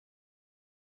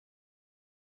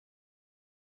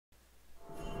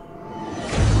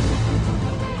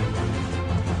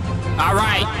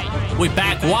Alright, we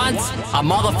back once, a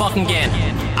motherfucking again.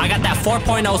 I got that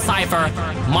 4.0 Cypher,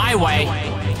 my way.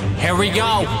 Here we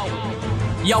go.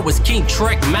 Yo, it's King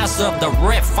Trick, master of the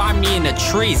riff. Find me in the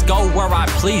trees, go where I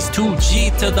please.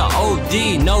 2G to the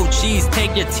OD, no cheese.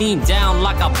 Take your team down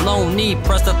like a blown knee.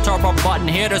 Press the turbo button,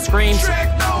 hear the screams. Trick,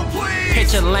 no, please.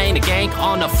 Pitch a lane, the gang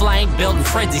on the flank, building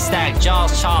frenzy stack.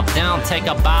 Jaws chopped down, take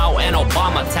a bow, and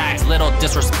Obama tax. Little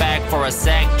disrespect for a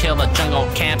sec, kill the jungle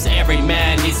camps. Every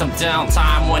man needs some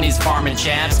downtime when he's farming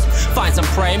champs. Find some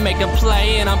prey, make a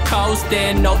play, and I'm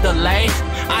coasting, no delay.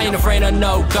 I ain't afraid of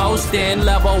no ghosting.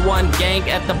 Level 1 gang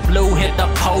at the blue, hit the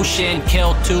potion.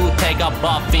 Kill 2, take a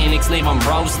buff, Phoenix, leave him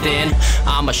roasting.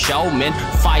 I'm a showman,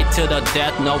 fight to the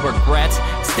death, no regrets.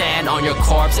 Stand on your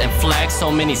corpse and flex. So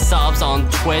many subs on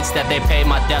Twitch that they pay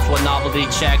my death with novelty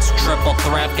checks. Triple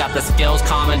threat, got the skills,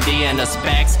 comedy, and the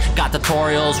specs. Got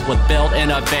tutorials with build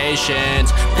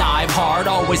innovations. Dive hard,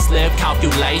 always live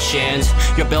calculations.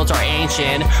 Your builds are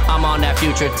ancient, I'm on that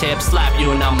future tip. Slap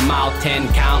you in the mouth, 10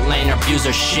 count, lane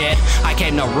abuser shit. I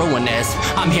came to ruin this,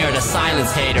 I'm here to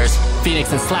silence haters.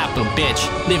 Phoenix and slap them, bitch,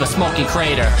 leave a smoking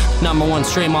crater. #1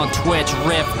 stream on Twitch,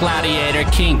 Riff Gladiator,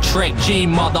 King Trick2g,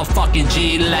 motherfucking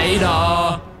G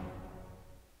later.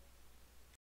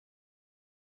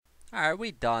 Alright,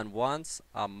 we done once,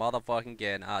 a motherfucking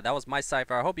again. That was my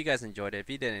Cypher. I hope you guys enjoyed it. If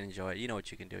you didn't enjoy it, you know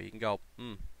what you can do. You can go,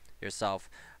 yourself.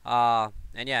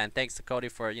 And yeah, and thanks to Cody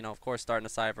for, you know, of course, starting the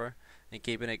Cypher and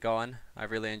keeping it going. I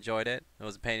really enjoyed it. It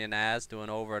was a pain in the ass doing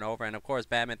over and over. And of course,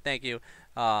 Batman, thank you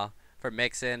for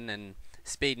mixing and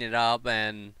speeding it up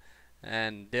and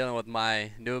dealing with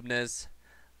my noobness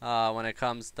when it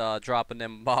comes to dropping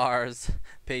them bars.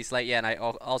 Peace, like, yeah, and I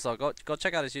also go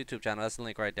check out his YouTube channel. That's the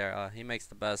link right there. He makes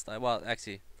the best. Well,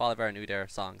 actually, follow our UDYR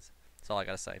songs. That's all I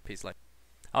gotta say. Peace, like.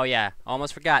 Oh yeah,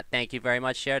 almost forgot. Thank you very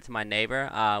much. Share it to my neighbor.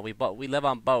 We live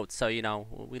on boats, so you know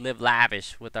we live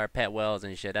lavish with our pet whales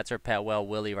and shit. That's her pet whale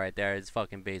Willie right there. It's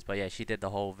fucking beast. But yeah, she did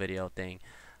the whole video thing.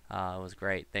 It was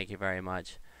great. Thank you very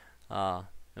much.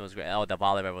 It was great. Oh, the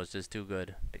volleyball was just too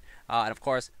good. And of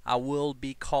course, I will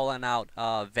be calling out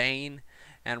Vane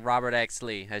and Robert X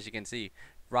Lee, as you can see.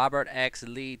 Robert X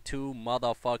Lee 2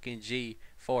 motherfucking G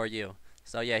for you.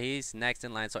 So yeah, he's next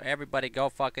in line. So everybody go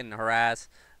fucking harass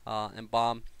and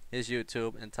bomb his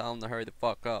YouTube and tell him to hurry the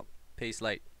fuck up. Peace,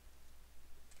 late.